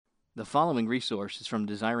The following resource is from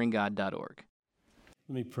desiringgod.org.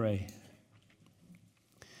 Let me pray.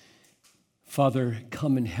 Father,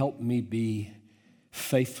 come and help me be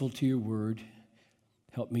faithful to your word.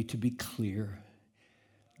 Help me to be clear.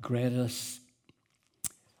 Grant us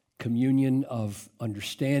communion of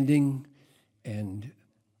understanding and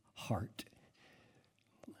heart.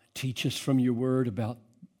 Teach us from your word about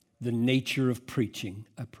the nature of preaching,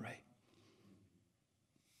 I pray,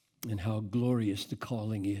 and how glorious the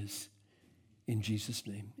calling is. In Jesus'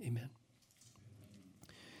 name, amen.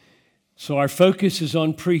 So our focus is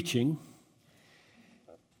on preaching,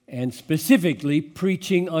 and specifically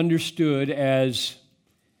preaching understood as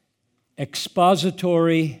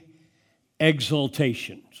expository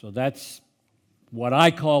exultation. So that's what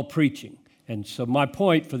I call preaching. And so my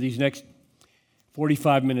point for these next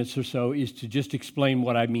 45 minutes or so is to just explain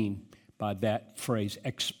what I mean by that phrase,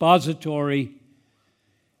 expository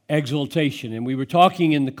exultation. And we were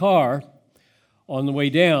talking in the car on the way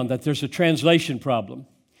down that there's a translation problem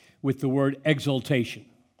with the word exultation,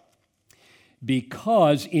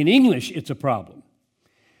 because in English it's a problem.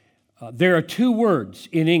 There are two words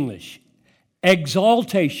in English,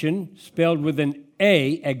 exaltation, spelled with an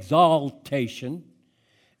A, exaltation,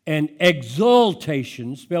 and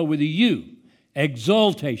exultation, spelled with a U,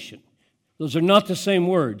 exultation. Those are not the same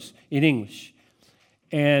words in English.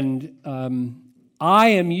 And I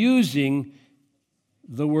am using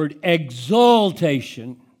the word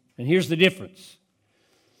exaltation, and here's the difference.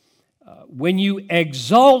 When you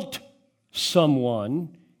exalt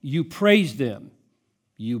someone, you praise them,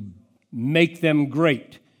 you make them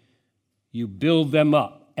great, you build them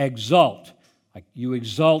up, exalt. Like you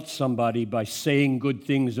exalt somebody by saying good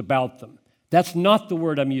things about them. That's not the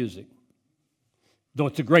word I'm using, though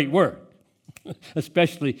it's a great word,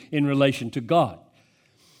 especially in relation to God.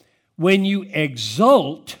 When you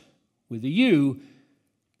exult with a U,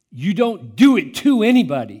 you don't do it to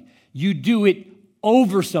anybody. You do it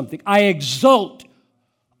over something. I exult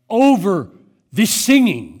over this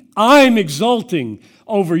singing. I'm exulting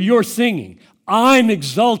over your singing. I'm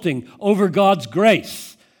exulting over God's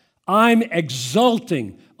grace. I'm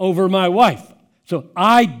exulting over my wife. So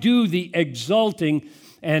I do the exulting,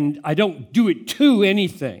 and I don't do it to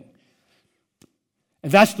anything.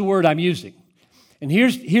 And that's the word I'm using. And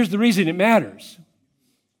here's the reason it matters.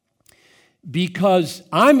 Because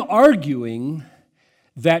I'm arguing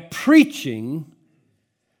that preaching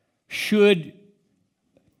should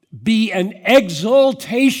be an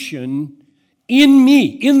exaltation in me,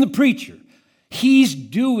 in the preacher. He's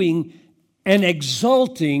doing an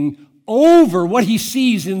exalting over what he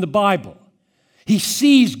sees in the Bible. He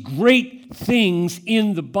sees great things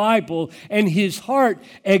in the Bible, and his heart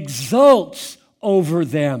exults over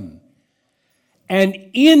them. And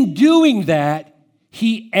in doing that,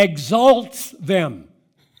 he exalts them.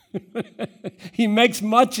 He makes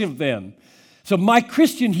much of them. So my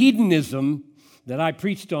Christian hedonism that I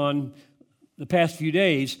preached on the past few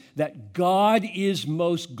days, that God is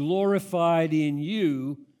most glorified in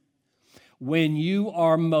you when you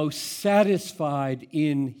are most satisfied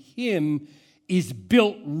in him, is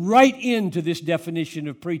built right into this definition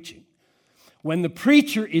of preaching. When the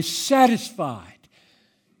preacher is satisfied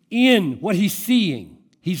in what he's seeing,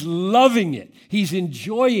 he's loving it, he's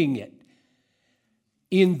enjoying it,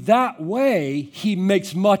 in that way, he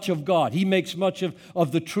makes much of God. He makes much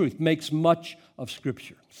of the truth, makes much of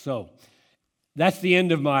Scripture. So that's the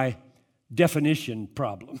end of my definition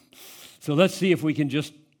problem. So let's see if we can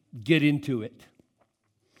just get into it.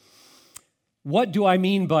 What do I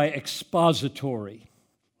mean by expository?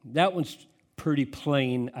 That one's pretty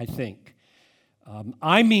plain, I think.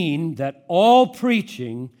 I mean that all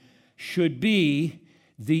preaching should be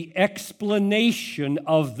the explanation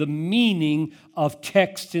of the meaning of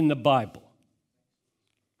text in the Bible,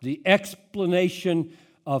 the explanation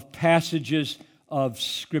of passages of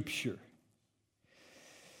Scripture.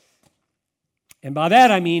 And by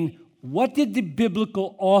that I mean, what did the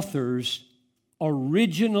biblical authors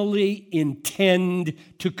originally intend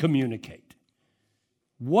to communicate?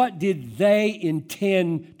 What did they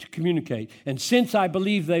intend to communicate? And since I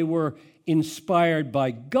believe they were inspired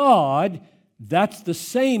by God, that's the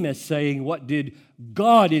same as saying, what did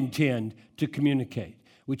God intend to communicate?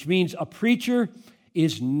 Which means a preacher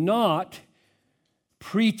is not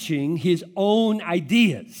preaching his own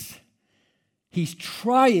ideas. He's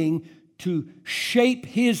trying to shape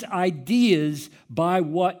his ideas by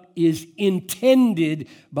what is intended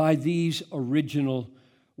by these original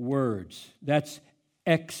words. That's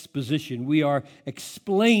exposition. We are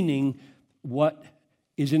explaining what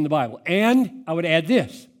is in the Bible. And I would add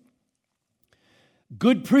this.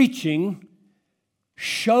 Good preaching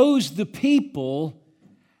shows the people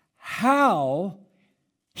how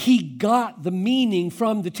he got the meaning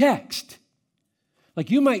from the text. Like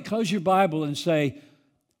you might close your Bible and say,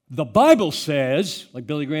 the Bible says, like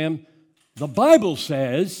Billy Graham, the Bible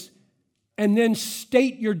says, and then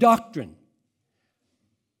state your doctrine.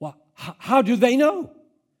 Well, how do they know?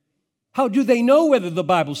 How do they know whether the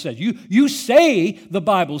Bible says? You say the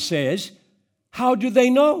Bible says, how do they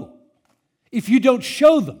know if you don't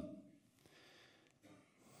show them?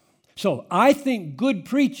 So I think good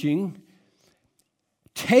preaching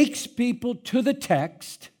takes people to the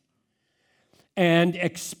text and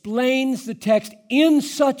explains the text in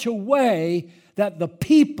such a way that the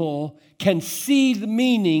people can see the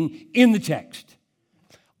meaning in the text.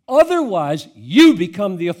 Otherwise, you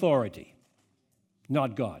become the authority,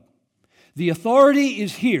 not God. The authority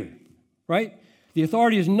is here, right? The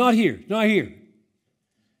authority is not here, not here.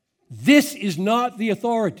 This is not the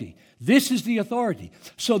authority. This is the authority.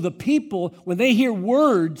 So the people, when they hear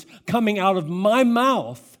words coming out of my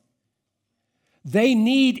mouth, they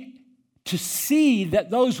need to see that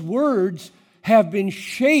those words have been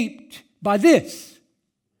shaped by this.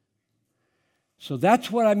 So that's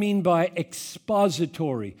what I mean by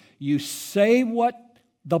expository. You say what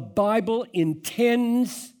the Bible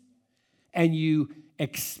intends and you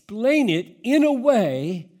explain it in a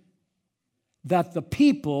way that the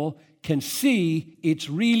people can see it's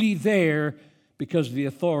really there because the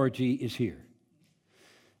authority is here.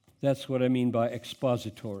 That's what I mean by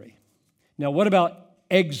expository. Now, what about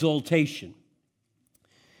exultation?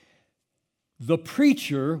 The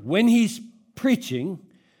preacher, when he's preaching,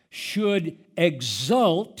 should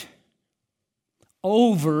exult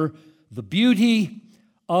over the beauty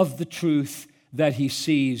of the truth that he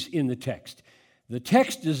sees in the text. The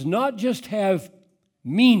text does not just have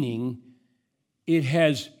meaning, it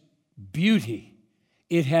has beauty,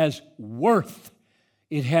 it has worth,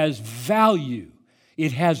 it has value,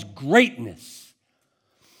 it has greatness.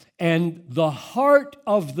 And the heart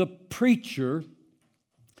of the preacher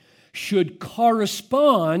should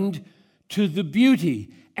correspond to the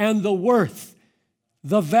beauty and the worth,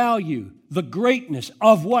 the value, the greatness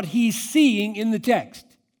of what he's seeing in the text.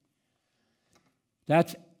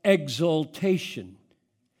 That's exultation.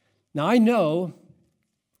 Now, I know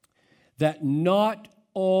that not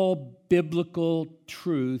all biblical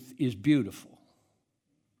truth is beautiful.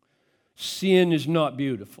 Sin is not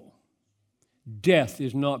beautiful. Death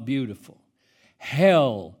is not beautiful.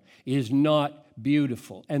 Hell is not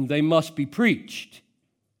beautiful. And they must be preached.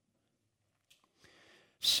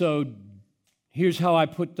 So here's how I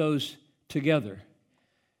put those together.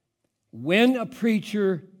 When a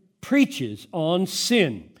preacher preaches on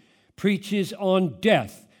sin, preaches on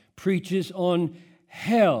death, preaches on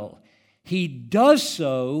hell, he does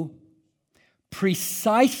so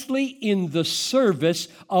precisely in the service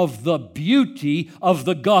of the beauty of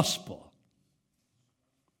the gospel.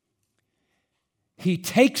 He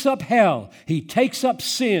takes up hell, he takes up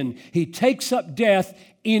sin, he takes up death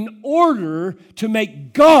in order to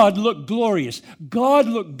make God look glorious, God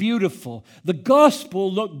look beautiful, the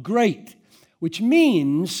gospel look great, which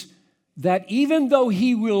means that even though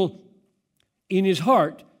he will, in his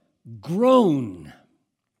heart, groan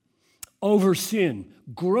over sin,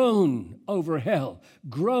 groan over hell,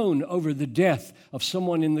 groan over the death of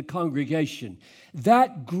someone in the congregation,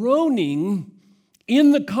 that groaning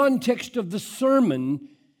in the context of the sermon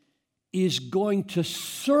is going to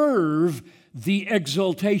serve the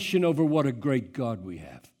exaltation over what a great God we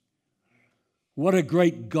have. What a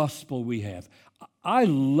great gospel we have. I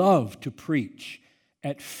love to preach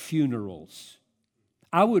at funerals.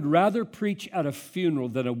 I would rather preach at a funeral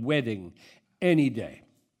than a wedding any day.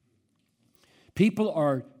 People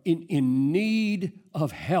are in need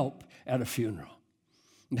of help at a funeral.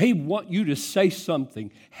 They want you to say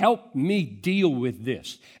something. Help me deal with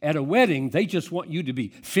this. At a wedding, they just want you to be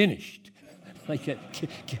finished. Like,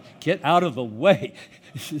 get out of the way.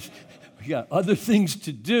 We got other things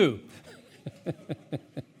to do.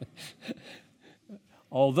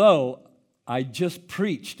 Although I just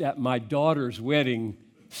preached at my daughter's wedding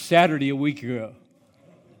Saturday a week ago.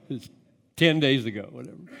 It was 10 days ago,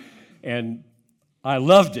 whatever. And I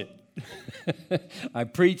loved it. I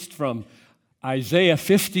preached from Isaiah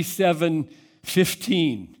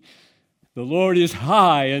 57:15. The Lord is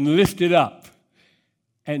high and lifted up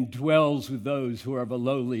and dwells with those who are of a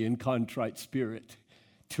lowly and contrite spirit,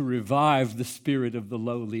 to revive the spirit of the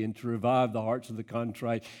lowly and to revive the hearts of the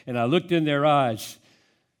contrite. And I looked in their eyes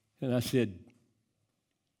and I said,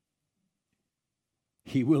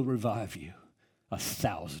 He will revive you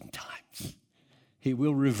 1,000 times. He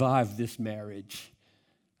will revive this marriage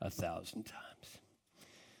 1,000 times.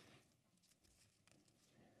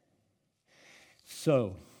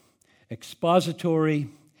 So, Expository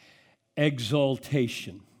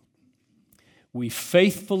exultation. We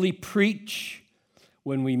faithfully preach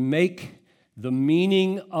when we make the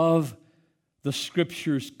meaning of the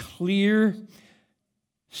Scriptures clear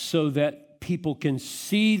so that people can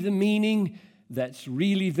see the meaning that's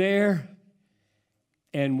really there.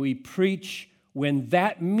 And we preach when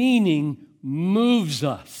that meaning moves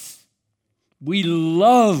us. We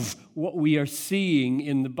love what we are seeing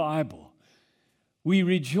in the Bible. We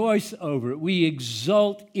rejoice over it. We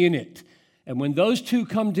exult in it. And when those two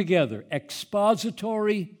come together,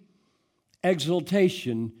 expository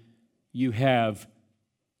exultation, you have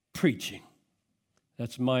preaching.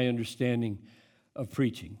 That's my understanding of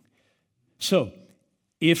preaching. So,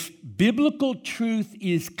 if biblical truth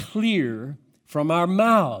is clear from our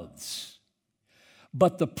mouths,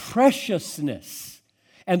 but the preciousness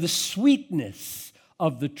and the sweetness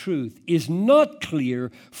of the truth is not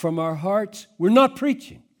clear from our hearts, we're not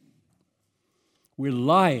preaching. We're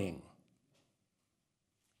lying.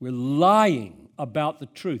 We're lying about the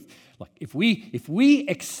truth. Like if we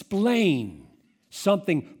explain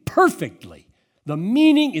something perfectly, the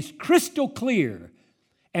meaning is crystal clear,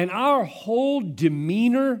 and our whole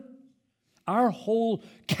demeanor, our whole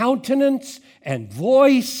countenance and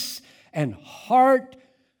voice and heart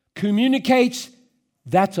communicates,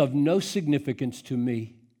 that's of no significance to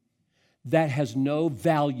me. That has no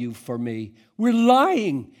value for me. We're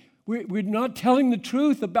lying. We're not telling the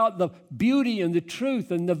truth about the beauty and the truth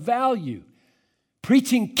and the value.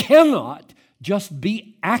 Preaching cannot just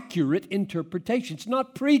be accurate interpretation. It's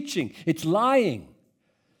not preaching, it's lying.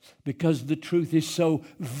 Because the truth is so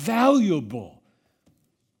valuable.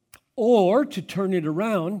 Or, to turn it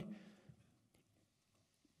around,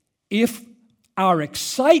 if our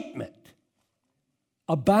excitement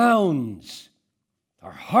abounds,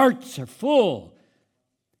 our hearts are full,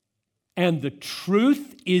 and the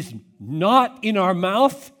truth is not in our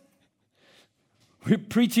mouth, we're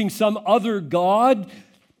preaching some other God,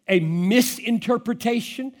 a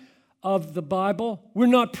misinterpretation of the Bible, we're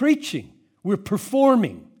not preaching, we're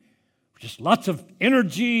performing. Just lots of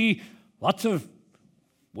energy, lots of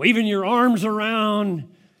waving your arms around,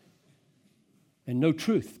 and no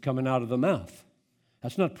truth coming out of the mouth.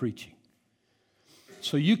 That's not preaching.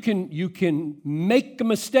 So you can make a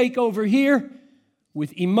mistake over here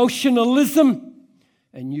with emotionalism,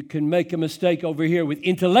 and you can make a mistake over here with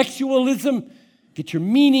intellectualism, get your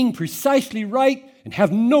meaning precisely right, and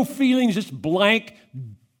have no feelings, just blank,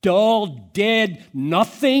 dull, dead,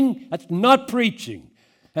 nothing. That's not preaching.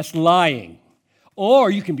 That's lying. Or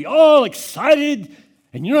you can be all excited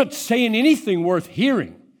and you're not saying anything worth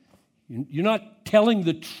hearing. You're not telling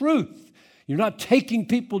the truth. You're not taking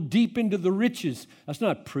people deep into the riches. That's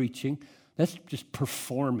not preaching. That's just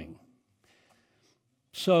performing.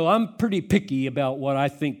 So I'm pretty picky about what I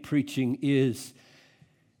think preaching is.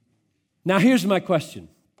 Now here's my question.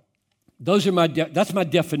 That's my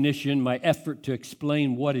definition, my effort to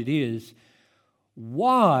explain what it is.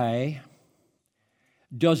 Why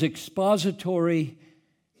does expository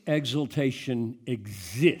exultation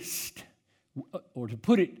exist? Or to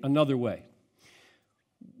put it another way,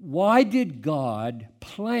 why did God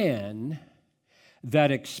plan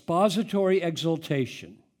that expository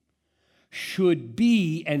exultation should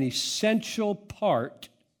be an essential part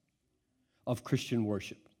of Christian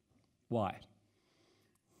worship? Why?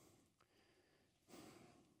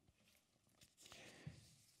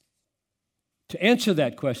 To answer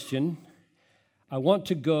that question, I want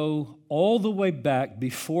to go all the way back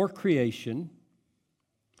before creation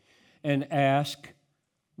and ask,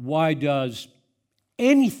 why does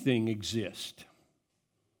anything exist?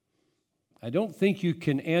 I don't think you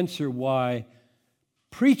can answer why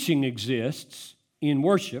preaching exists in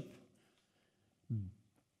worship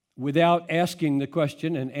without asking the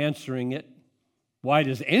question and answering it, why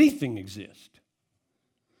does anything exist?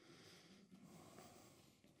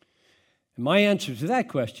 And my answer to that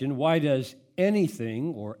question, why does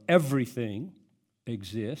anything or everything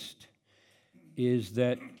exist, is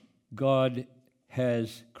that God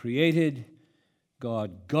has created,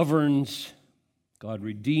 God governs, God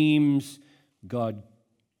redeems, God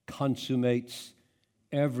consummates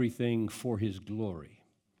everything for His glory.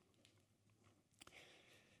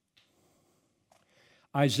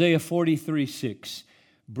 Isaiah 43:6,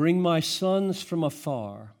 bring my sons from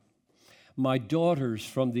afar, my daughters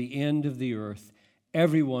from the end of the earth,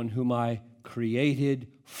 everyone whom I created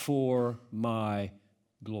for my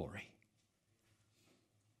glory.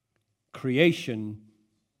 Creation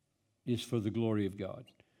is for the glory of God.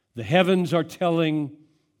 The heavens are telling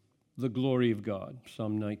the glory of God,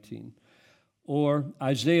 Psalm 19. Or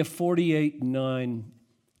Isaiah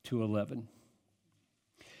 48:9-11.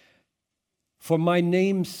 For my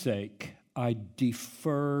name's sake, I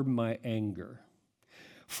defer my anger.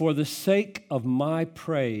 For the sake of my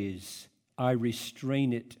praise, I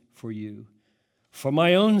restrain it for you. For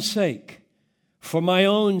my own sake,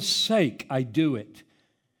 I do it.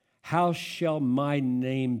 How shall my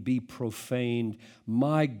name be profaned?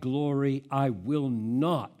 My glory I will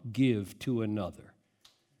not give to another.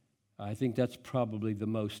 I think that's probably the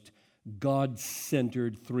most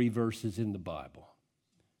God-centered 3 verses in the Bible.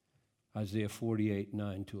 Isaiah 48,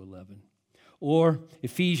 9 to 11. Or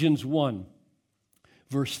Ephesians 1,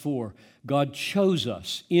 verse 4. God chose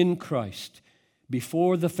us in Christ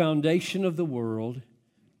before the foundation of the world.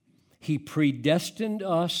 He predestined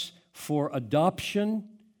us for adoption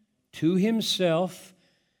to himself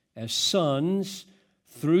as sons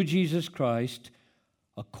through Jesus Christ,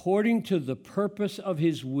 according to the purpose of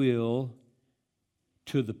his will,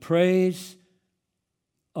 to the praise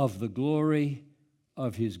of the glory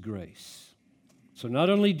of his grace. So not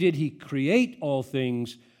only did he create all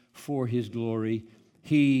things for his glory,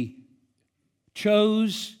 he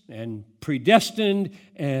chose and predestined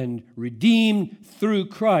and redeemed through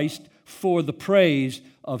Christ for the praise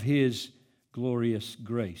of his glorious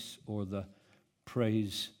grace, or the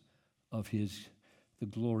praise of the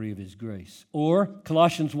glory of his grace. Or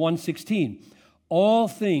Colossians 1:16, all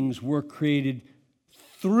things were created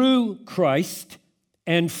through Christ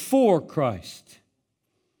and for Christ.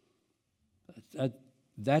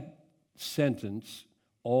 That sentence,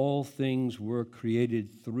 all things were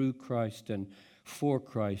created through Christ and for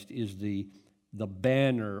Christ, is the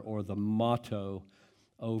banner or the motto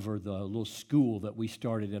over the little school that we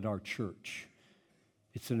started at our church.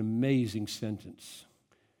 It's an amazing sentence.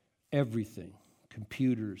 Everything,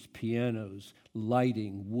 computers, pianos,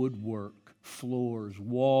 lighting, woodwork, floors,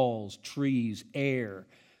 walls, trees, air,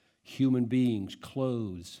 human beings,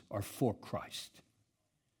 clothes are for Christ.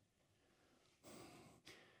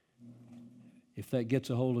 If that gets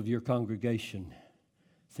a hold of your congregation,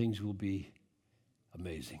 things will be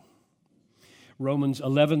amazing. Romans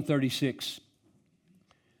 11:36.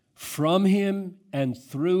 From him and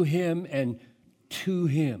through him and to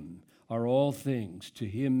him are all things. To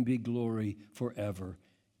him be glory forever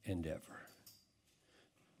and ever.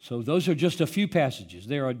 So those are just a few passages.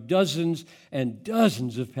 There are dozens and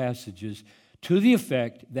dozens of passages to the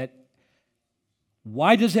effect that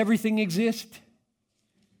why does everything exist?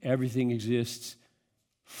 Everything exists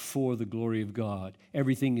for the glory of God.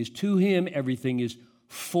 Everything is to him. Everything is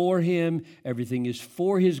for him. Everything is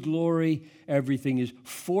for his glory. Everything is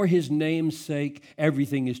for his name's sake.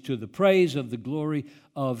 Everything is to the praise of the glory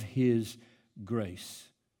of his grace.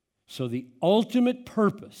 So the ultimate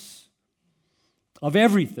purpose of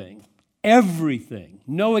everything,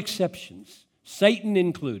 no exceptions, Satan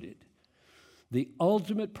included, the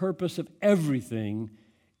ultimate purpose of everything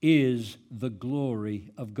is the glory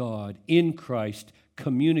of God in Christ,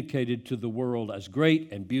 communicated to the world as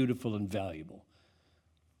great and beautiful and valuable.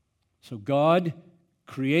 So God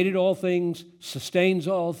created all things, sustains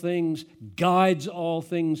all things, guides all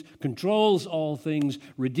things, controls all things,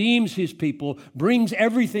 redeems his people, brings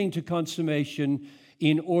everything to consummation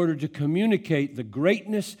in order to communicate the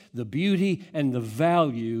greatness, the beauty, and the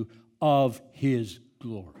value of his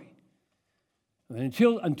glory. And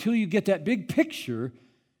until you get that big picture,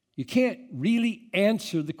 you can't really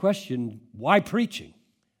answer the question, why preaching?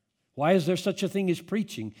 Why is there such a thing as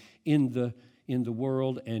preaching in the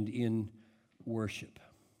world and in worship?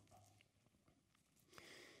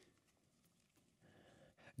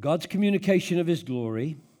 God's communication of his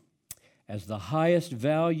glory as the highest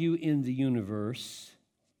value in the universe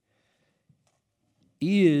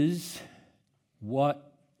is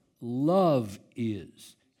what love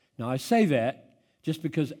is. Now, I say that just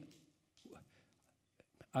because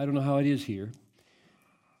I don't know how it is here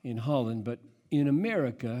in Holland, but in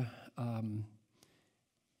America,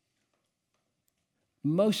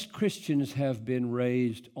 most Christians have been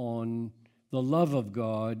raised on the love of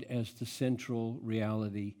God as the central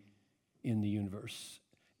reality in the universe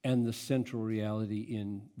and the central reality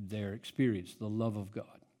in their experience, the love of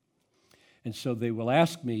God. And so they will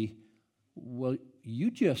ask me, well, you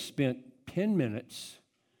just spent 10 minutes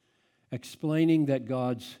explaining that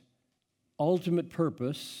God's ultimate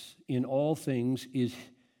purpose in all things is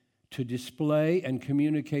to display and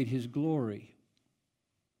communicate his glory.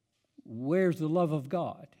 Where's the love of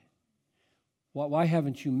God? Why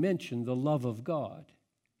haven't you mentioned the love of God?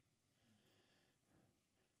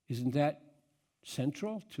 Isn't that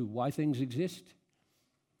central to why things exist?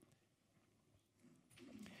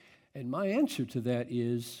 And my answer to that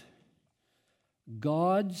is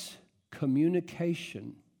God's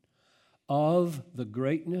communication of the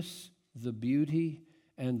greatness, the beauty,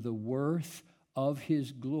 and the worth of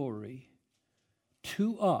His glory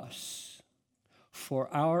to us for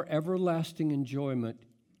our everlasting enjoyment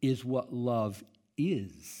is what love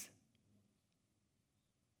is.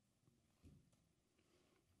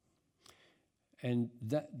 And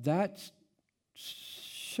that's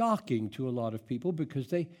shocking to a lot of people because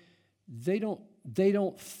they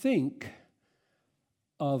don't think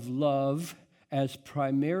of love as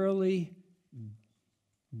primarily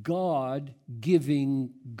God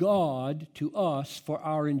giving God to us for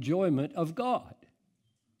our enjoyment of God.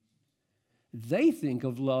 They think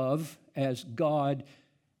of love as God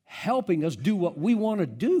helping us do what we want to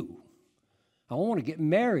do. I want to get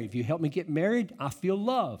married. If you help me get married, I feel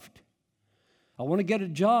loved. I want to get a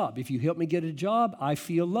job. If you help me get a job, I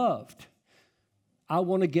feel loved. I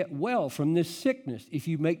want to get well from this sickness. If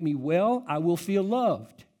you make me well, I will feel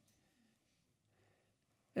loved.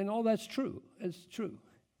 And all that's true. It's true.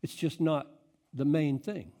 It's just not the main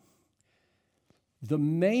thing. The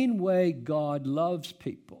main way God loves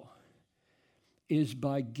people is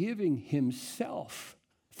by giving Himself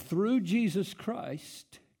through Jesus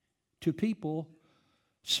Christ to people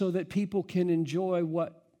so that people can enjoy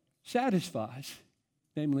what satisfies,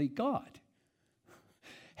 namely God.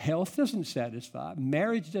 Health doesn't satisfy.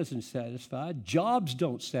 Marriage doesn't satisfy. Jobs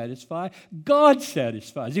don't satisfy. God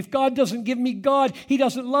satisfies. If God doesn't give me God, He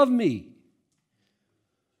doesn't love me.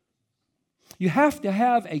 You have to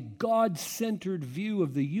have a God-centered view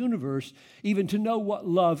of the universe even to know what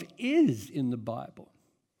love is in the Bible.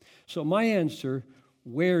 So my answer,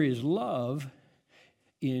 where is love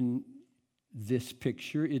in this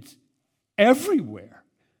picture? It's everywhere.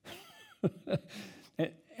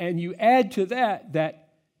 And you add to that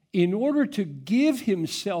in order to give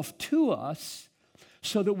Himself to us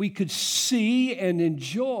so that we could see and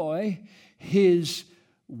enjoy His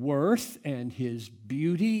worth and His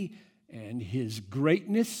beauty and His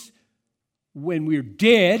greatness, when we're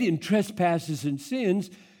dead in trespasses and sins,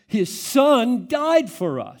 His Son died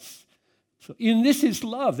for us. So in this is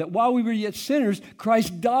love, that while we were yet sinners,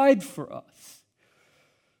 Christ died for us.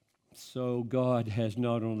 So God has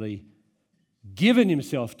not only given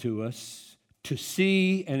Himself to us to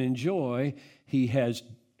see and enjoy, He has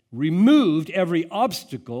removed every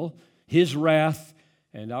obstacle, His wrath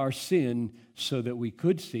and our sin, so that we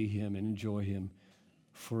could see Him and enjoy Him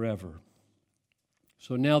forever.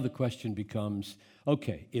 So now the question becomes,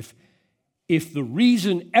 okay, if the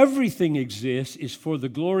reason everything exists is for the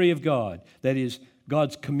glory of God, that is,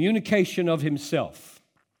 God's communication of Himself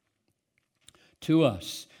to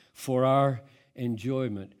us for our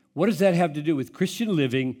enjoyment, what does that have to do with Christian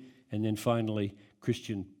living and then finally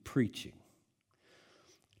Christian preaching?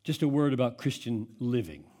 Just a word about Christian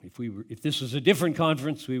living. If this was a different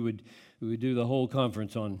conference, we would do the whole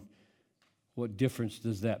conference on what difference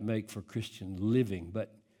does that make for Christian living.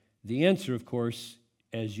 But the answer, of course,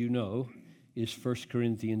 as you know, is 1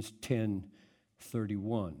 Corinthians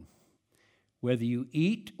 10:31. Whether you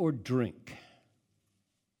eat or drink,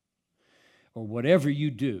 or whatever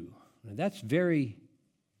you do, now that's very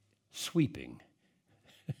sweeping.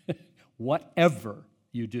 Whatever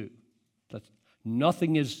you do.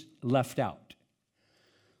 Nothing is left out.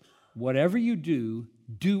 Whatever you do,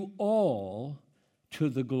 do all to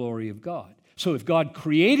the glory of God. So if God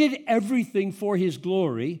created everything for His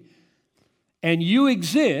glory, and you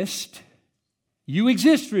exist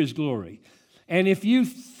for His glory. And if you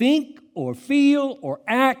think or feel or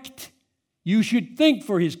act, you should think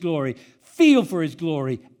for His glory, feel for His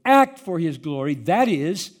glory, act for His glory. That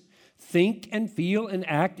is, think and feel and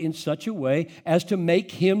act in such a way as to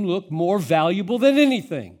make Him look more valuable than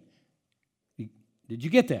anything. Did you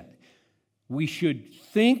get that? We should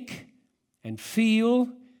think and feel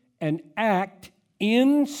and act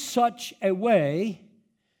in such a way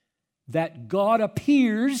that God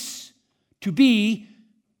appears to be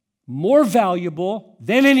more valuable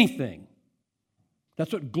than anything.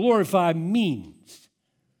 That's what glorify means.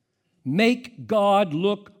 Make God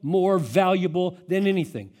look more valuable than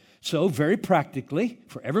anything. So very practically,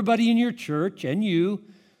 for everybody in your church and you,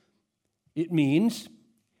 it means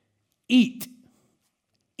eat.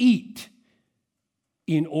 Eat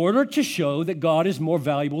in order to show that God is more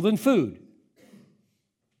valuable than food.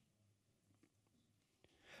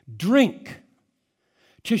 Drink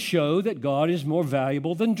to show that God is more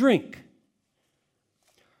valuable than drink.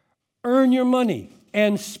 Earn your money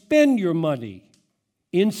and spend your money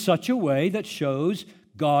in such a way that shows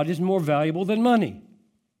God is more valuable than money.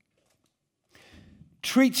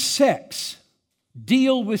 Treat sex,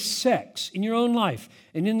 deal with sex in your own life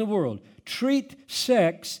and in the world. Treat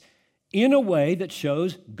sex in a way that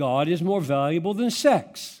shows God is more valuable than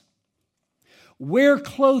sex. Wear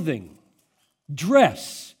clothing,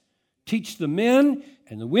 dress, Teach the men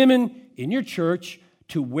and the women in your church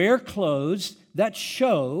to wear clothes that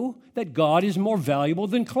show that God is more valuable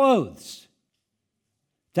than clothes.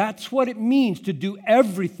 That's what it means to do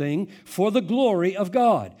everything for the glory of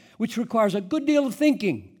God, which requires a good deal of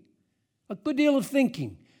thinking. A good deal of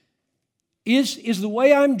thinking. Is the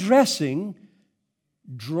way I'm dressing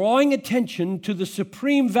drawing attention to the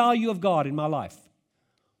supreme value of God in my life?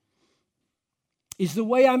 Is the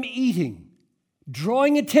way I'm eating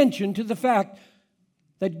drawing attention to the fact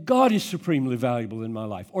that God is supremely valuable in my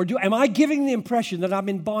life? Or am I giving the impression that I'm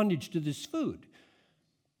in bondage to this food?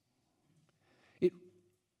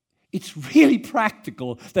 It's really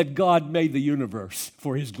practical that God made the universe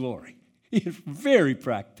for His glory. It's very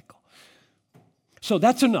practical. So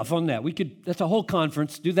that's enough on that. That's a whole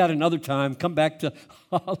conference. Do that another time. Come back to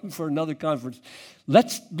Holland for another conference.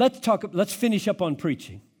 Let's finish up on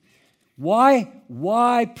preaching.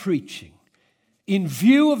 Why preaching? In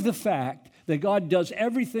view of the fact that God does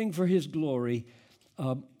everything for His glory,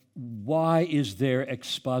 why is there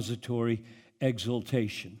expository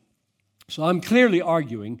exultation? So I'm clearly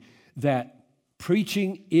arguing that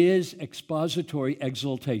preaching is expository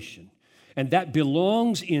exultation, and that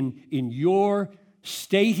belongs in your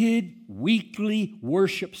stated weekly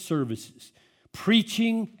worship services.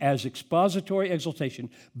 Preaching as expository exultation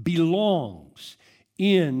belongs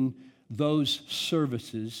in those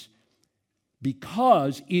services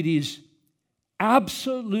because it is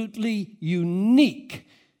absolutely unique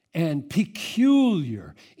and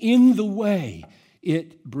peculiar in the way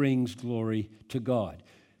it brings glory to God.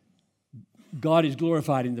 God is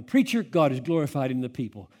glorified in the preacher. God is glorified in the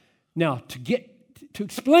people. Now, to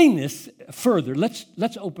explain this further, let's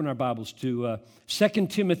open our Bibles to 2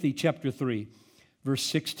 Timothy chapter 3, verse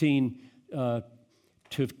 16 to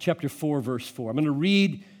chapter 4, verse 4. I'm going to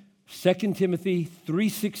read 2 Timothy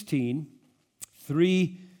 3:16,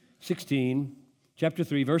 chapter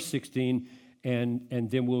 3, verse 16, and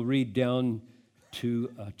then we'll read down to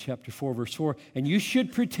chapter 4, verse 4. And you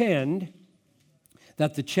should pretend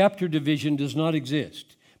that the chapter division does not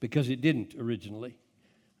exist, because it didn't originally.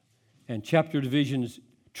 And chapter divisions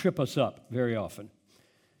trip us up very often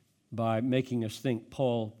by making us think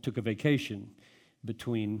Paul took a vacation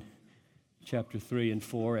between chapter 3 and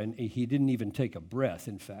 4, and he didn't even take a breath,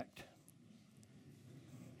 in fact.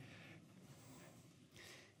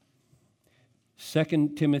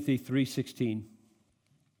 2 Timothy 3:16.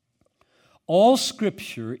 All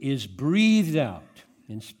Scripture is breathed out,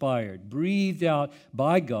 inspired, breathed out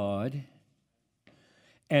by God,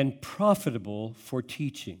 and profitable for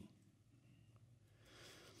teaching,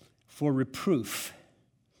 for reproof,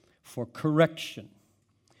 for correction,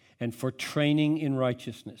 and for training in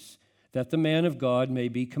righteousness, that the man of God may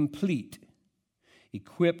be complete,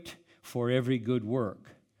 equipped for every good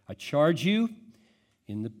work. I charge you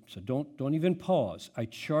so don't even pause. I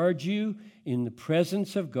charge you in the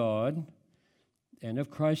presence of God and of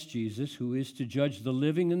Christ Jesus, who is to judge the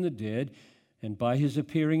living and the dead, and by His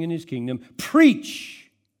appearing in His kingdom,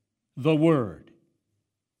 preach the word.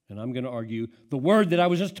 And I'm going to argue the word that I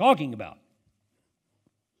was just talking about.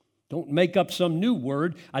 Don't make up some new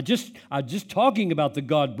word. I'm just talking about the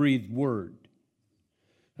God-breathed word.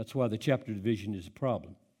 That's why the chapter division is a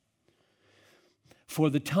problem. For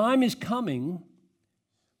the time is coming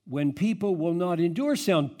when people will not endure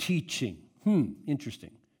sound teaching. Interesting.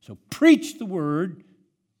 So preach the word,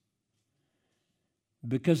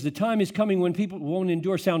 because the time is coming when people won't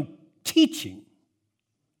endure sound teaching.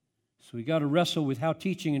 So we got to wrestle with how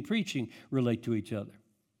teaching and preaching relate to each other.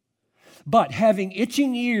 But having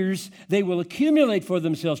itching ears, they will accumulate for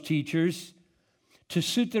themselves teachers to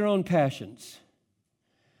suit their own passions,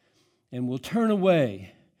 and will turn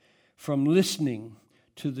away from listening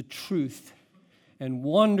to the truth and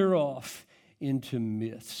wander off into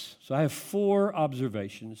myths. So I have 4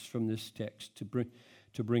 observations from this text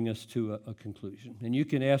to bring us to a conclusion. And you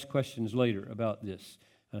can ask questions later about this.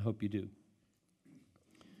 I hope you do.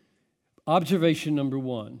 Observation number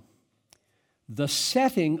 1, the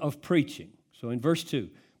setting of preaching. So in verse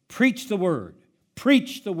 2, preach the word,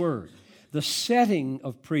 preach the word. The setting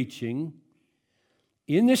of preaching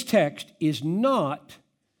in this text is not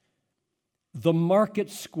the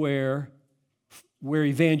market square where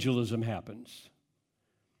evangelism happens.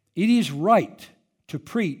 It is right to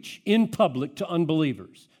preach in public to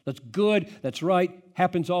unbelievers. That's good, that's right,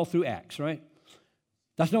 happens all through Acts, right?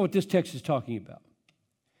 That's not what this text is talking about.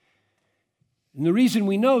 And the reason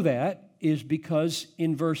we know that is because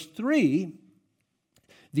in verse 3,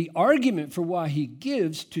 the argument for why he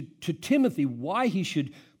gives to Timothy why he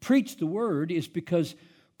should preach the word is because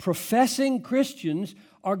professing Christians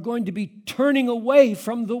are going to be turning away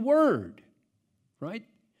from the word, right?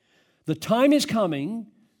 The time is coming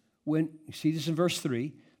when, you see this in verse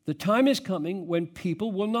 3, the time is coming when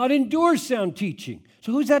people will not endure sound teaching.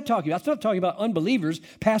 So who's that talking about? That's not talking about unbelievers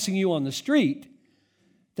passing you on the street.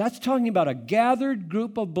 That's talking about a gathered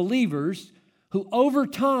group of believers who over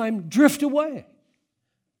time drift away,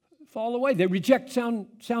 fall away. They reject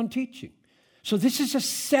sound teaching. So this is a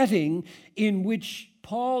setting in which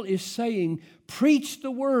Paul is saying, preach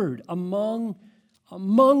the word among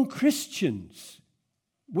Christians.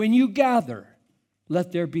 When you gather,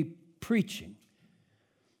 let there be preaching.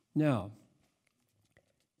 Now,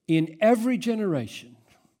 in every generation,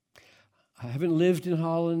 I haven't lived in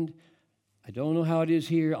Holland. I don't know how it is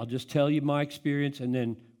here. I'll just tell you my experience and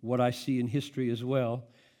then what I see in history as well.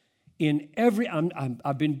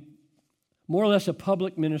 I've been more or less a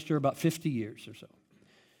public minister about 50 years or so.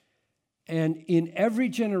 And in every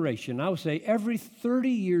generation, I would say every 30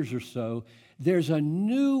 years or so, there's a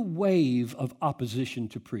new wave of opposition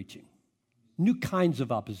to preaching, new kinds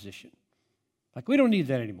of opposition. Like, we don't need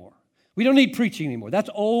that anymore. We don't need preaching anymore.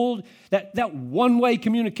 That's old. That one-way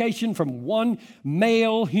communication from one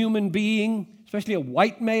male human being, especially a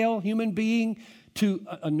white male human being, to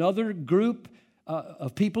another group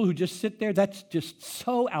of people who just sit there, that's just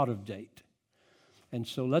so out of date. And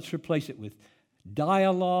so let's replace it with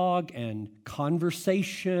dialogue and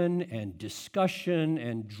conversation and discussion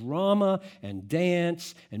and drama and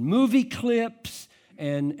dance and movie clips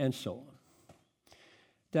and so on.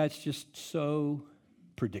 That's just so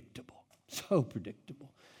predictable, so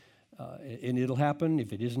predictable. And it'll happen.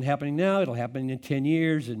 If it isn't happening now, it'll happen in 10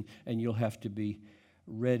 years, and you'll have to be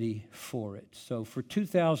ready for it. So for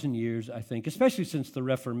 2,000 years, I think, especially since the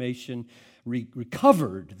Reformation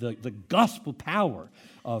recovered the gospel power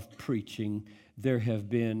of preaching, there have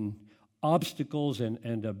been obstacles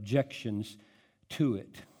and objections to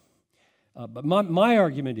it. But my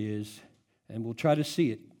argument is, and we'll try to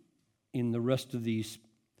see it in the rest of these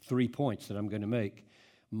 3 points that I'm going to make,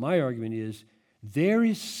 my argument is there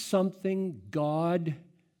is something God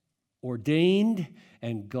ordained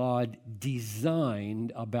and God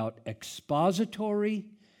designed about expository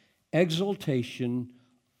exultation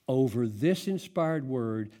over this inspired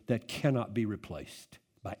word that cannot be replaced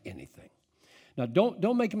by anything. Now,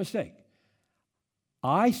 don't make a mistake.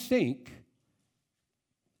 I think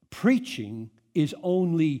preaching is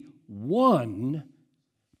only one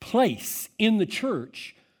place in the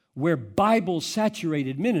church where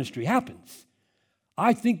Bible-saturated ministry happens.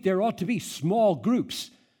 I think there ought to be small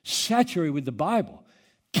groups saturated with the Bible,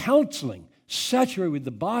 counseling saturated with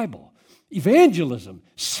the Bible, evangelism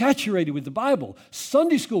saturated with the Bible,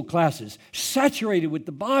 Sunday school classes saturated with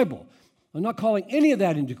the Bible. I'm not calling any of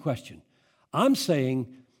that into question. I'm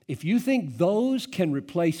saying if you think those can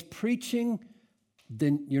replace preaching,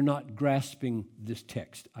 then you're not grasping this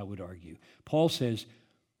text, I would argue. Paul says,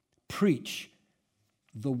 preach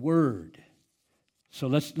the word. So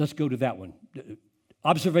let's go to that one.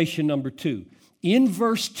 Observation number 2. In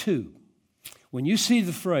verse 2, when you see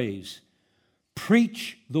the phrase,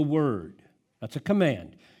 preach the word, that's a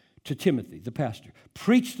command to Timothy, the pastor.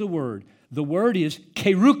 Preach the word. The word is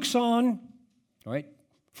keruxon, all right,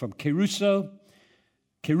 from keruso,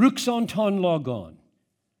 keruxon ton logon,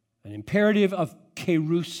 an imperative of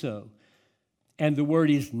keruso. And the word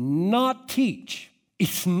is not teach.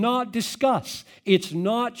 It's not discuss. It's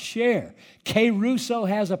not share. Keruso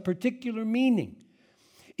has a particular meaning.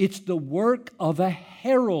 It's the work of a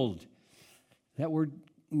herald. That word,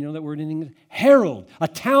 you know that word in English? Herald, a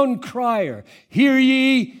town crier. Hear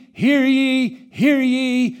ye, hear ye, hear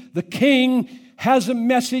ye. The king has a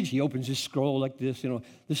message. He opens his scroll like this.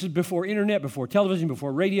 This is before internet, before television,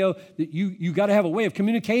 before radio. You got to have a way of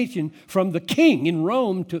communication from the king in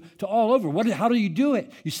Rome to all over. How do you do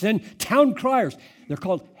it? You send town criers. They're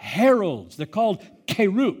called heralds. They're called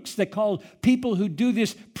kerux. They're called people who do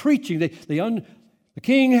this preaching. The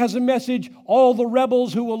king has a message. All the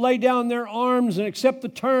rebels who will lay down their arms and accept the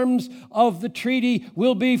terms of the treaty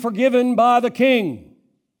will be forgiven by the king.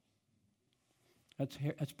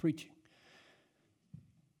 That's preaching.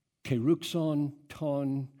 Keruxon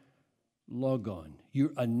ton logon.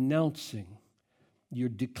 You're announcing, you're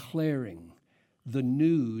declaring the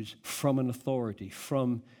news from an authority,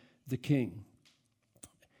 from the king.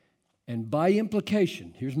 And by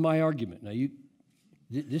implication, here's my argument. Now,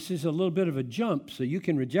 this is a little bit of a jump, so you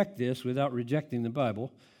can reject this without rejecting the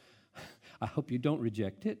Bible. I hope you don't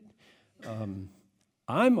reject it.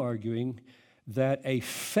 I'm arguing that a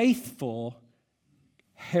faithful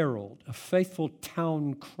herald, a faithful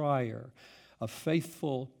town crier, a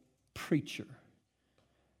faithful preacher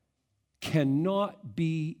cannot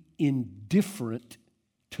be indifferent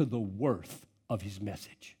to the worth of his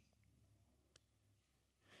message.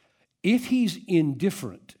 If he's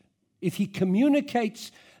indifferent, if he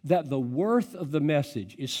communicates that the worth of the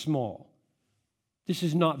message is small, this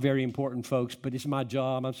is not very important, folks, but it's my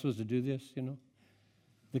job. I'm supposed to do this, you know.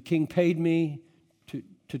 The king paid me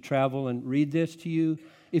to travel and read this to you.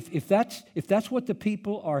 If that's what the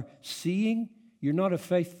people are seeing, you're not a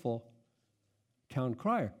faithful town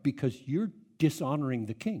crier because you're dishonoring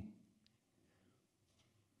the king.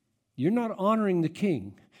 You're not honoring the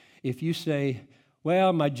king if you say,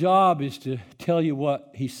 well, my job is to tell you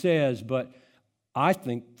what he says, but I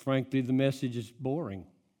think, frankly, the message is boring.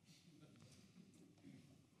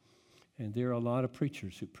 And there are a lot of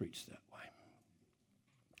preachers who preach that way.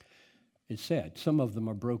 It's sad. Some of them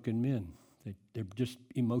are broken men. They're just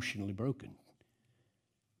emotionally broken.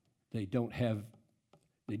 They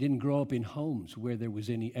didn't grow up in homes where there was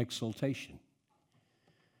any exultation.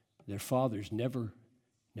 Their fathers never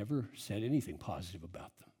said anything positive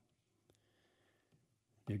about them.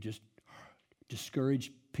 They're just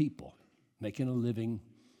discouraged people making a living,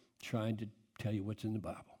 trying to tell you what's in the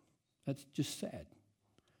Bible. That's just sad.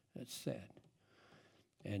 That's sad.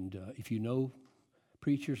 And if you know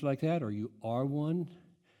preachers like that, or you are one,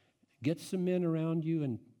 get some men around you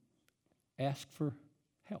and ask for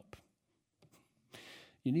help.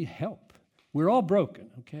 You need help. We're all broken,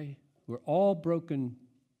 okay? We're all broken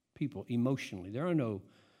people emotionally. There are no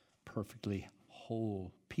perfectly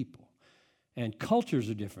whole people. And cultures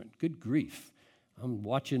are different. Good grief. I'm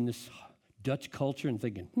watching this Dutch culture and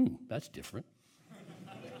thinking, that's different.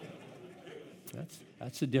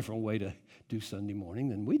 That's a different way to do Sunday morning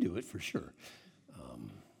than we do it for sure.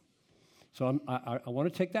 So I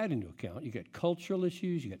want to take that into account. You got cultural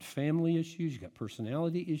issues, you got family issues, you got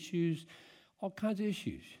personality issues, all kinds of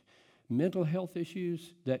issues, mental health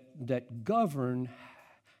issues that govern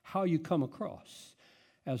how you come across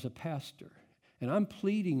as a pastor. And I'm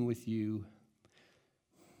pleading with you,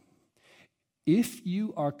 if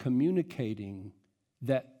you are communicating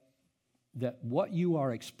that what you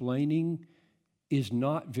are explaining is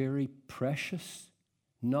not very precious,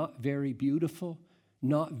 not very beautiful,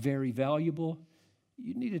 not very valuable,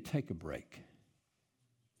 you need to take a break.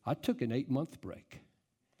 I took an 8-month break.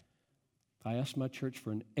 I asked my church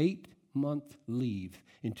for an 8-month leave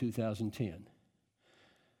in 2010.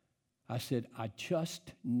 I said, I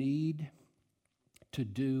just need to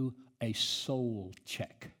do a soul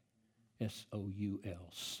check. S-O-U-L,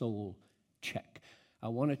 soul check. I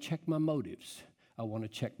want to check my motives. I want to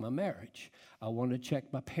check my marriage. I want to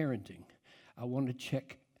check my parenting. I want to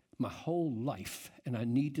check my whole life, and I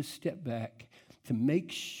need to step back to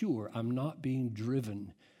make sure I'm not being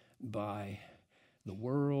driven by the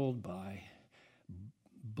world, by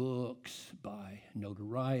books, by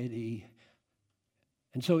notoriety.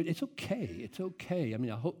 And so it's okay. It's okay. I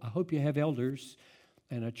mean, I hope you have elders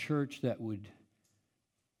and a church that would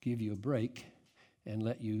give you a break and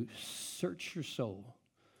let you search your soul.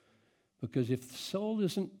 Because if the soul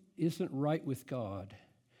isn't right with God,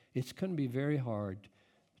 it's going to be very hard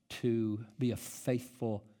to be a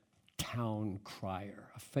faithful town crier,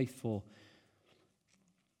 a faithful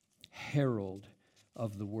herald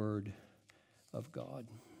of the Word of God.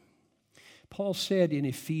 Paul said in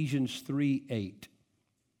Ephesians 3:8,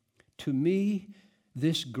 to me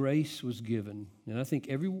this grace was given, and I think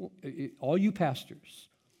all you pastors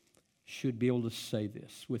should be able to say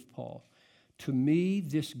this with Paul. To me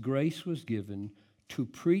this grace was given to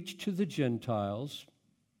preach to the Gentiles,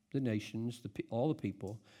 the nations, all the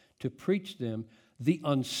people, to preach them the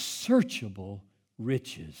unsearchable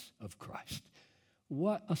riches of Christ.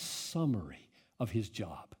 What a summary of his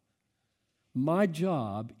job. My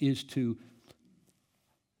job is to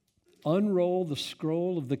unroll the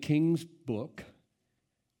scroll of the King's book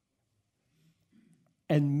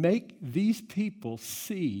and make these people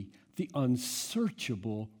see the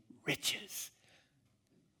unsearchable riches.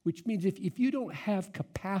 Which means if you don't have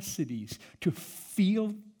capacities to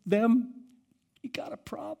feel them, you got a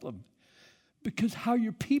problem. Because how are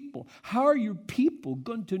your people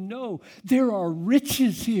going to know there are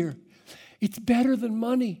riches here? It's better than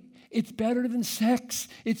money. It's better than sex.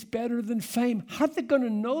 It's better than fame. How are they going to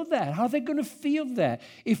know that? How are they going to feel that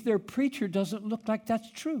if their preacher doesn't look like that's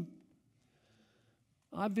true?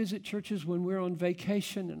 I visit churches when we're on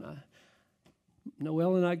vacation, and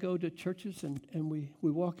Noelle and I go to churches, and we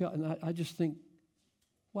walk out, and I just think,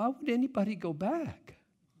 why would anybody go back?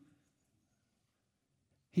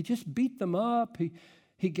 He just beat them up.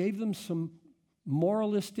 He gave them some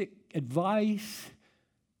moralistic advice.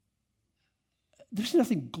 There's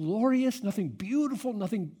nothing glorious, nothing beautiful,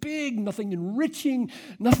 nothing big, nothing enriching,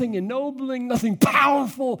 nothing ennobling, nothing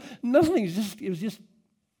powerful, nothing. It was just,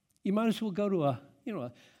 you might as well go to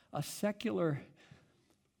a secular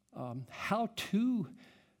how-to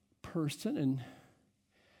person, and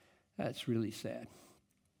that's really sad.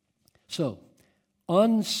 So,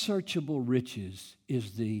 unsearchable riches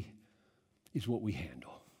is what we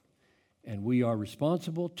handle. And we are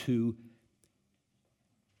responsible to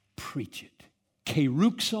preach it.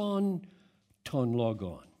 Keruxon ton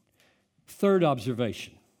logon. Third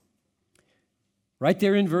observation. Right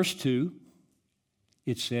there in verse 2,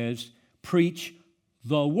 it says, preach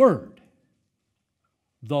the word.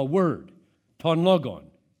 The word. Ton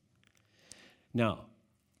logon. Now,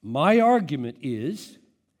 my argument is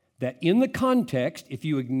that in the context, if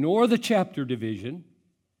you ignore the chapter division,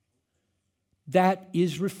 that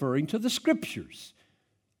is referring to the scriptures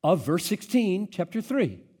of verse 16, chapter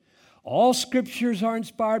 3. All scriptures are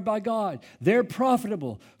inspired by God. They're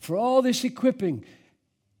profitable for all this equipping.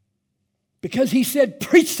 Because he said,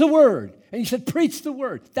 preach the word. And he said, preach the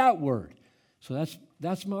word, that word. So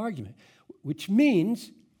that's my argument. Which means,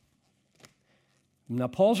 now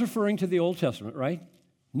Paul's referring to the Old Testament, right?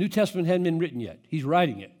 New Testament hadn't been written yet. He's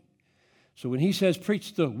writing it. So when he says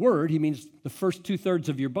preach the word, he means the first 2/3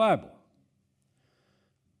 of your Bible.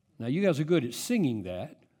 Now you guys are good at singing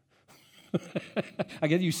that. I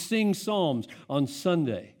get you sing psalms on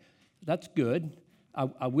Sunday. That's good.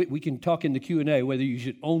 We can talk in the Q&A whether you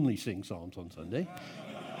should only sing psalms on Sunday.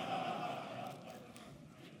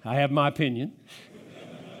 I have my opinion.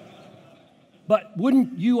 But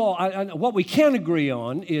wouldn't you all, what we can agree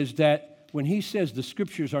on is that when he says the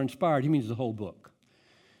scriptures are inspired, he means the whole book.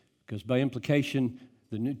 Because by implication,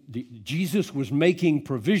 Jesus was making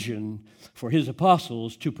provision for his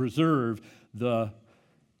apostles to preserve the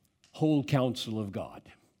whole counsel of God.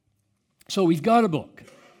 So we've got a book.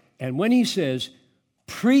 And when he says,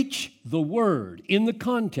 preach the word in the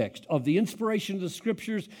context of the inspiration of the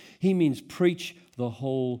scriptures, he means preach the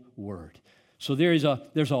whole word. So there's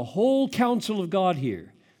a whole counsel of God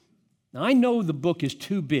here. Now, I know the book is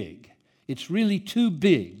too big. It's really too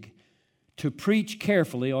big to preach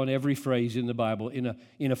carefully on every phrase in the Bible in a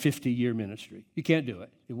 50-year ministry. You can't do it.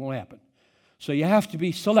 It won't happen. So you have to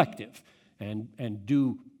be selective and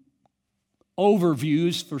do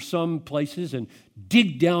overviews for some places and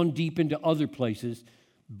dig down deep into other places.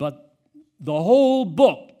 But the whole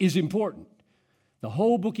book is important. The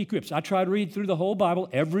whole book equips. I try to read through the whole Bible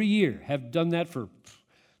every year. Have done that for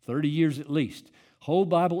 30 years at least. Whole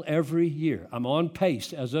Bible every year. I'm on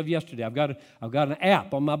pace as of yesterday. I've got an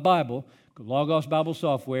app on my Bible, Logos Bible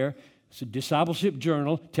Software. It's a discipleship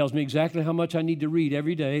journal. It tells me exactly how much I need to read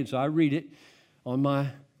every day. And so I read it on my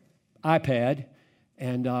iPad,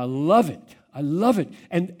 and I love it. I love it.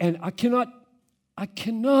 And I cannot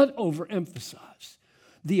overemphasize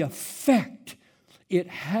the effect it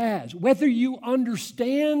has. Whether you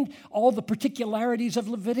understand all the particularities of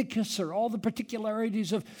Leviticus or all the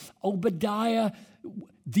particularities of Obadiah,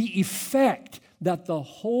 the effect that the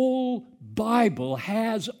whole Bible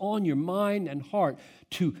has on your mind and heart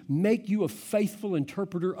to make you a faithful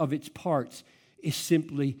interpreter of its parts is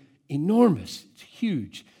simply enormous. It's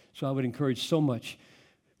huge. So I would encourage so much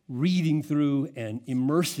reading through and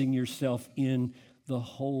immersing yourself in the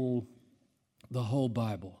whole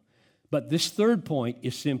Bible. But this third point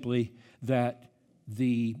is simply that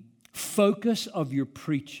the focus of your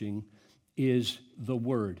preaching is the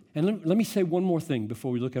Word. And let me say one more thing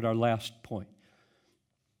before we look at our last point.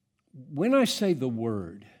 When I say the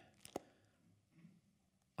Word,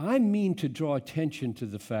 I mean to draw attention to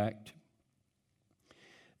the fact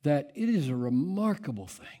that it is a remarkable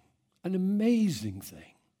thing, an amazing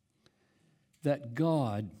thing, that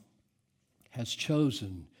God has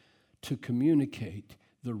chosen to communicate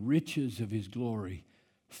the riches of His glory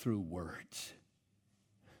through words.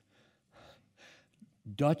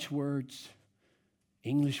 Dutch words,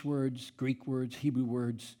 English words, Greek words, Hebrew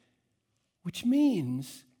words, which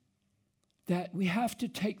means that we have to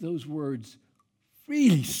take those words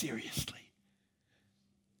really seriously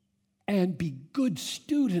and be good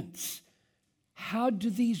students. How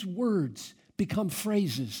do these words become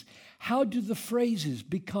phrases? How do the phrases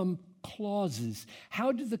become clauses?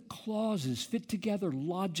 How do the clauses fit together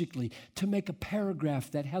logically to make a paragraph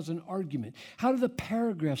that has an argument? How do the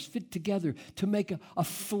paragraphs fit together to make a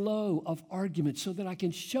flow of argument so that I can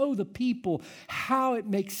show the people how it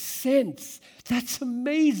makes sense? That's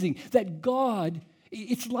amazing that God,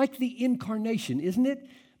 it's like the incarnation, isn't it?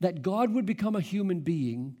 That God would become a human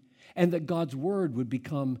being and that God's word would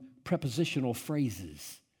become prepositional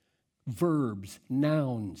phrases, verbs,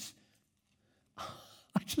 nouns.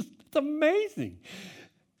 It's amazing.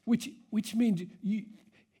 Which means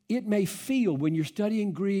it may feel when you're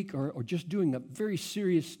studying Greek or just doing a very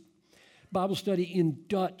serious Bible study in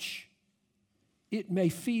Dutch, it may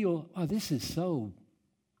feel, oh, this is so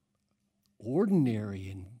ordinary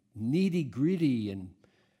and nitty-gritty, and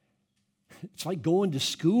it's like going to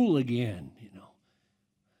school again,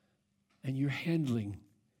 and you're handling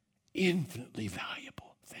infinitely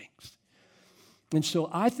valuable things. And so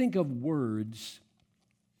I think of words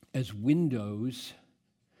as windows.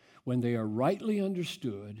 When they are rightly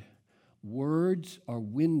understood, words are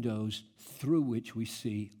windows through which we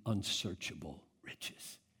see unsearchable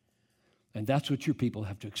riches. And that's what your people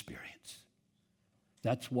have to experience.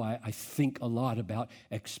 That's why I think a lot about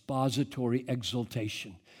expository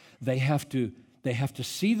exultation. They have to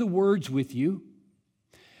see the words with you.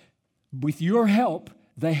 With your help,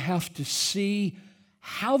 they have to see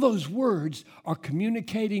how those words are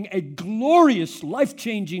communicating a glorious,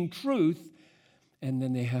 life-changing truth. And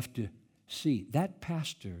then they have to see that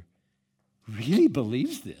pastor really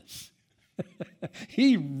believes this.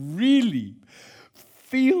 He really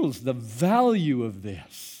feels the value of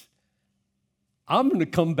this. I'm going to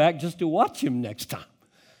come back just to watch him next time.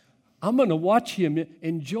 I'm going to watch him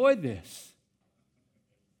enjoy this.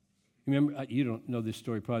 Remember, you don't know this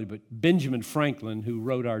story probably, but Benjamin Franklin, who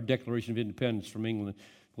wrote our Declaration of Independence from England,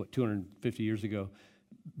 250 years ago,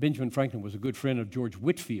 Benjamin Franklin was a good friend of George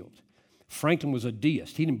Whitefield. Franklin was a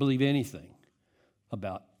deist. He didn't believe anything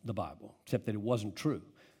about the Bible, except that it wasn't true.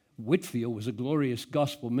 Whitefield was a glorious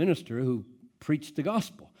gospel minister who preached the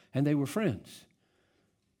gospel, and they were friends.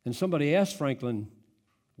 And somebody asked Franklin,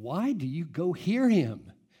 "Why do you go hear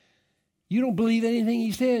him? You don't believe anything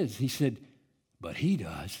he says." He said, "But he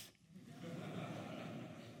does."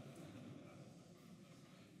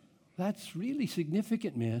 That's really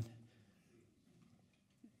significant, man.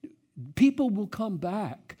 People will come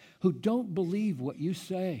back who don't believe what you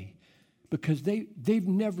say because they've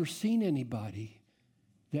never seen anybody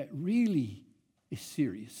that really is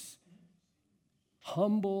serious,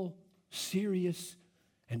 humble, serious,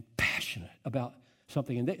 and passionate about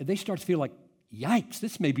something. And they start to feel like, yikes,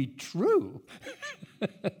 this may be true.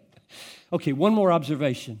 Okay, one more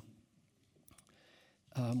observation.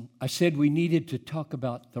 I said we needed to talk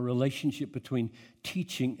about the relationship between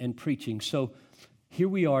teaching and preaching. So here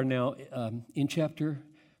we are now in chapter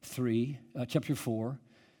 4,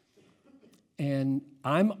 and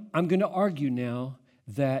I'm going to argue now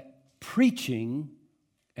that preaching,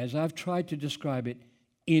 as I've tried to describe it,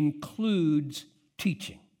 includes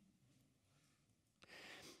teaching.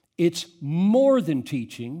 It's more than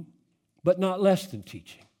teaching, but not less than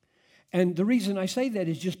teaching. And the reason I say that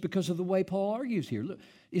is just because of the way Paul argues here. Look,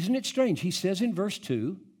 isn't it strange? He says in verse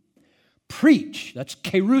 2, preach, that's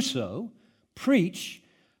keruso, preach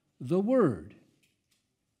the word.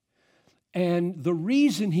 And the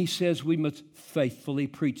reason he says we must faithfully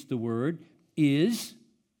preach the word is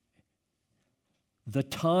the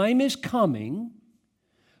time is coming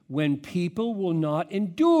when people will not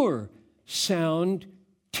endure sound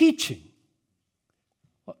teaching.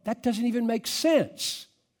 Well, that doesn't even make sense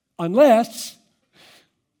unless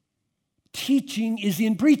teaching is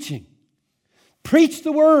in preaching. Preach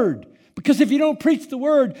the word. Because if you don't preach the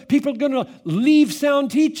word, people are going to leave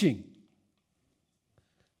sound teaching.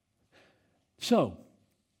 So,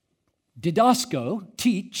 didasko,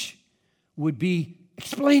 teach, would be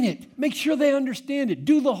explain it. Make sure they understand it.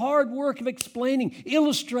 Do the hard work of explaining,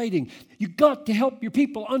 illustrating. You've got to help your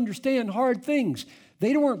people understand hard things.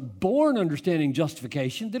 They weren't born understanding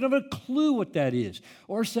justification. They don't have a clue what that is,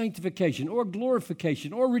 or sanctification, or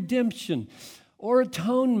glorification, or redemption, or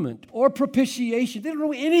atonement, or propitiation. They don't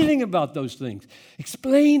know anything about those things.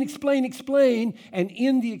 Explain, explain, explain, and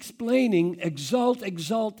in the explaining, exalt,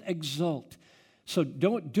 exalt, exalt. So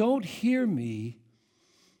don't hear me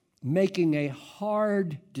making a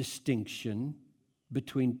hard distinction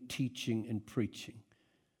between teaching and preaching.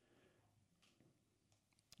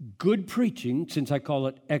 Good preaching, since I call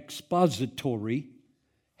it expository,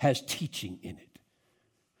 has teaching in it.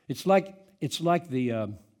 It's like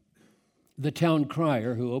the town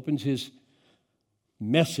crier who opens his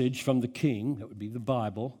message from the king, that would be the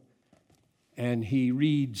Bible, and he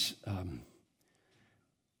reads,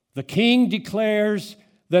 the king declares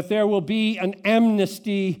that there will be an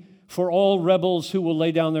amnesty for all rebels who will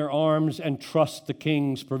lay down their arms and trust the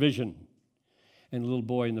king's provision. And a little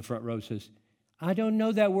boy in the front row says, I don't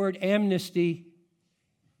know that word amnesty.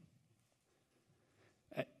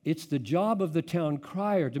 It's the job of the town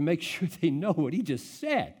crier to make sure they know what he just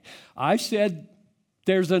said. I said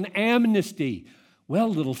there's an amnesty. Well,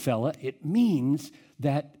 little fella, it means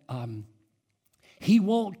that he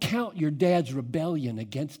won't count your dad's rebellion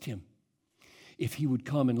against him if he would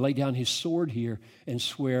come and lay down his sword here and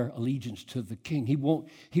swear allegiance to the king. He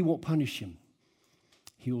won't punish him.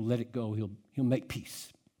 He'll let it go. He'll make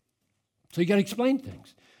peace. So you got to explain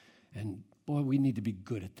things. And Boy, we need to be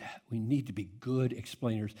good at that. We need to be good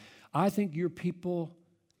explainers. I think your people,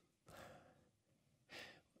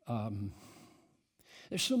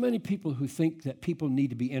 there's so many people who think that people need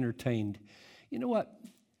to be entertained. You know what?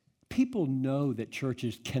 People know that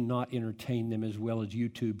churches cannot entertain them as well as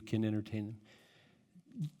YouTube can entertain them.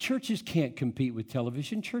 Churches can't compete with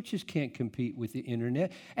television. Churches can't compete with the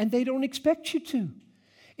internet, and they don't expect you to.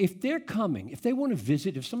 If they're coming, if they want to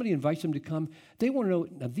visit, if somebody invites them to come, they want to know,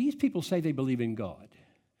 now these people say they believe in God,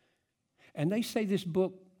 and they say this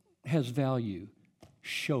book has value.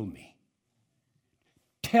 Show me.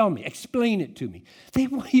 Tell me. Explain it to me. They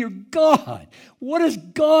want to hear God. What does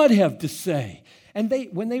God have to say? And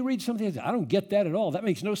when they read something, they say, I don't get that at all. That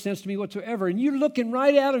makes no sense to me whatsoever. And you're looking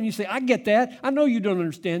right at them and you say, I get that. I know you don't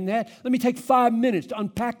understand that. Let me take 5 minutes to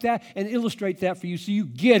unpack that and illustrate that for you so you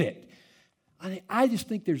get it. I just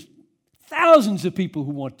think there's thousands of people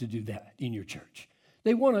who want to do that in your church.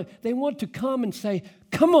 They want to come and say,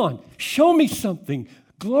 come on, show me something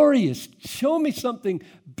glorious. Show me something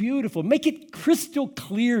beautiful. Make it crystal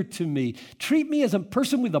clear to me. Treat me as a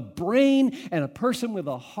person with a brain and a person with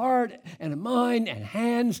a heart and a mind and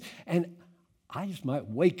hands, and I just might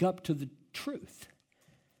wake up to the truth.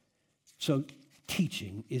 So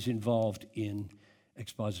teaching is involved in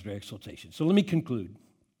expository exultation. So let me conclude.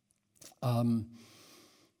 The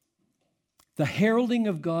heralding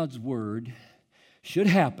of God's word should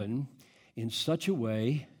happen in such a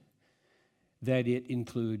way that it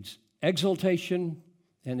includes exaltation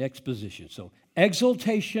and exposition. So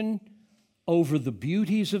exaltation over the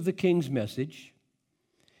beauties of the king's message,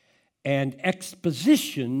 and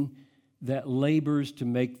exposition that labors to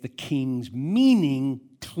make the king's meaning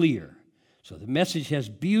clear. So the message has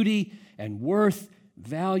beauty and worth,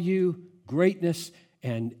 value, greatness,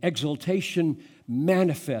 and exaltation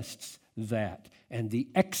manifests that. And the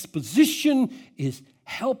exposition is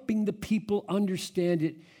helping the people understand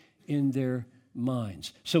it in their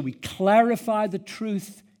minds. So we clarify the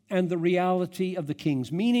truth and the reality of the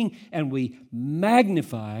king's meaning, and we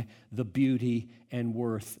magnify the beauty and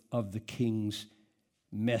worth of the king's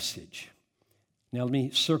message. Now let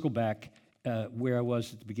me circle back where I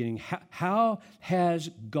was at the beginning. How has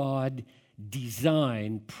God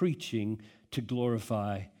designed preaching to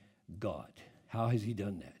glorify God? How has he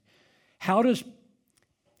done that? How does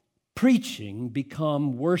preaching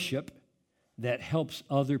become worship that helps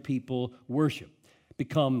other people worship,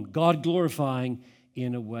 become God-glorifying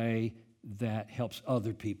in a way that helps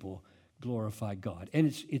other people glorify God?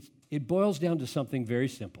 And it boils down to something very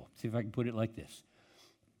simple. See if I can put it like this.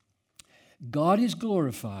 God is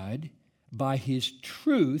glorified by his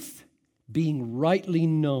truth being rightly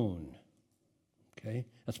known. Okay?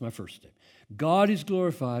 That's my first step. God is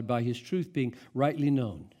glorified by his truth being rightly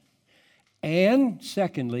known. And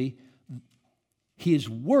secondly, his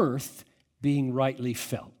worth being rightly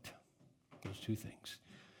felt. Those two things.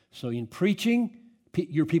 So in preaching,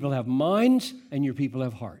 your people have minds and your people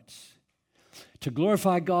have hearts. To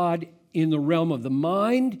glorify God in the realm of the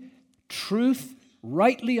mind, truth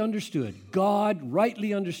rightly understood, God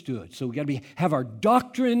rightly understood. So we got to have our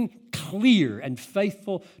doctrine clear and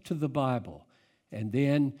faithful to the Bible. And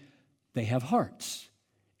then they have hearts.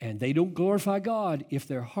 And they don't glorify God if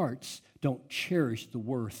their hearts don't cherish the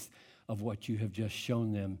worth of what you have just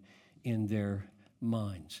shown them in their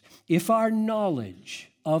minds. If our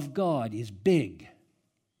knowledge of God is big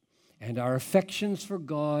and our affections for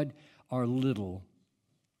God are little,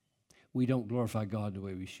 we don't glorify God the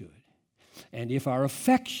way we should. And if our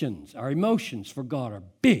affections, our emotions for God are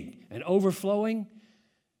big and overflowing,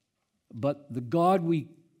 but the God we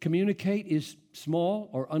communicate is small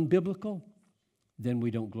or unbiblical, then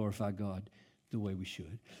we don't glorify God the way we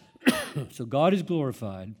should. So God is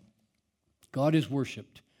glorified, God is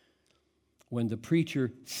worshiped when the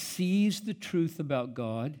preacher sees the truth about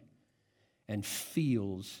God and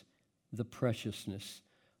feels the preciousness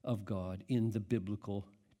of God in the biblical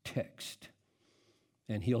text.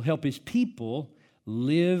 And he'll help his people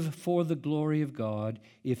live for the glory of God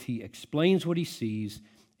if he explains what he sees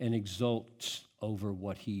and exults over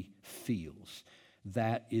what he feels.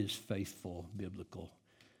 That is faithful biblical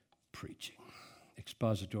preaching.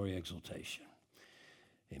 Expository exultation.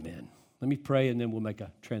 Amen. Let me pray and then we'll make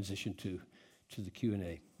a transition to the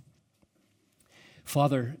Q&A.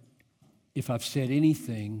 Father, if I've said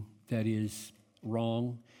anything that is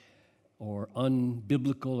wrong or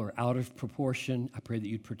unbiblical or out of proportion, I pray that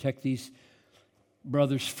you'd protect these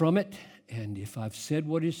brothers from it. And if I've said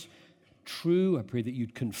what is true, I pray that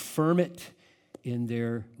you'd confirm it in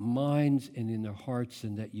their minds and in their hearts,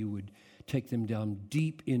 and that you would take them down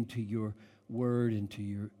deep into your word, into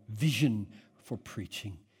your vision for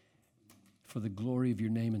preaching. for the glory of your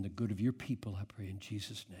name and the good of your people, I pray in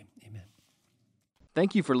Jesus' name. Amen.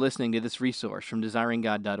 Thank you for listening to this resource from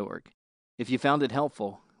desiringgod.org. If you found it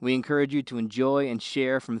helpful, we encourage you to enjoy and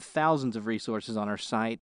share from thousands of resources on our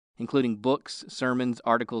site, including books, sermons,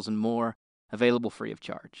 articles, and more, available free of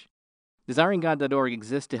charge. Desiringgod.org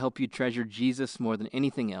exists to help you treasure Jesus more than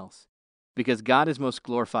anything else, because God is most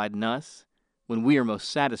glorified in us when we are most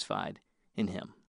satisfied in Him.